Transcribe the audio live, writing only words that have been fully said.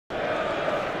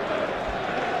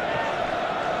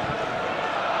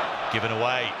Given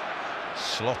away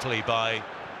sloppily by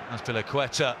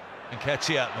Nketiah.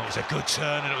 Nketiah, it was a good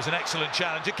turn and it was an excellent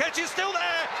challenge. Nketiah's still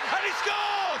there and he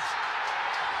scores!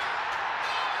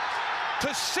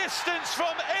 Persistence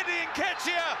from Eddie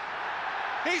Nketiah.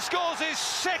 He scores his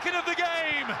second of the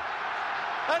game.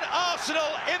 And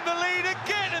Arsenal in the lead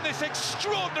again in this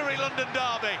extraordinary London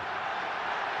derby.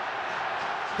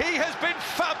 He has been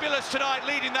fabulous tonight,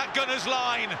 leading that Gunners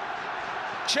line.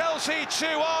 Chelsea 2,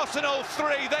 Arsenal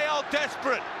 3. They are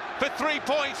desperate for 3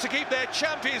 points to keep their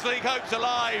Champions League hopes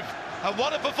alive. And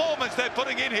what a performance they're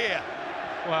putting in here.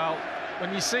 Well,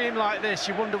 when you see him like this,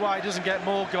 you wonder why he doesn't get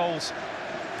more goals.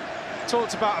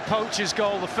 Talked about a poacher's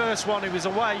goal. The first one, he was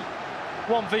away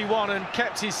 1v1 and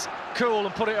kept his cool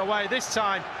and put it away. This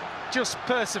time, just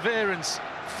perseverance,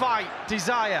 fight,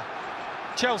 desire.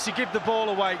 Chelsea give the ball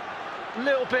away. A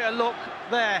little bit of luck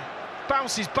there.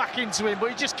 Bounces back into him, but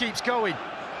he just keeps going.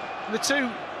 And the two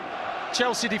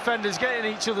Chelsea defenders get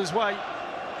in each other's way.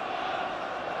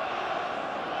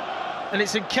 And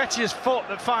it's Nketiah's foot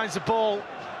that finds the ball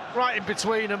right in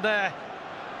between them there.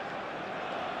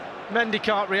 Mendy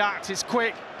can't react, it's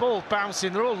quick, ball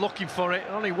bouncing, they're all looking for it,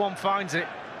 only one finds it.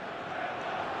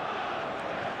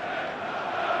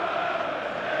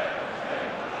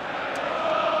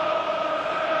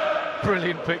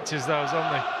 Brilliant pictures those,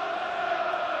 aren't they?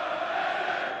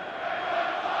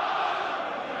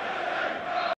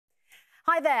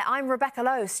 Hi there, I'm Rebecca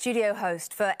Lowe, studio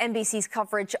host for NBC's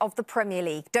coverage of the Premier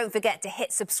League. Don't forget to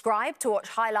hit subscribe to watch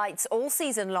highlights all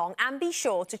season long, and be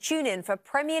sure to tune in for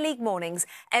Premier League mornings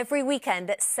every weekend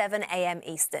at 7 a.m.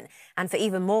 Eastern. And for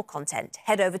even more content,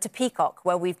 head over to Peacock,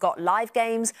 where we've got live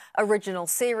games, original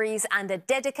series and a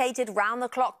dedicated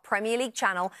round-the-clock Premier League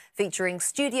channel featuring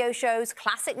studio shows,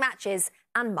 classic matches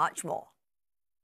and much more.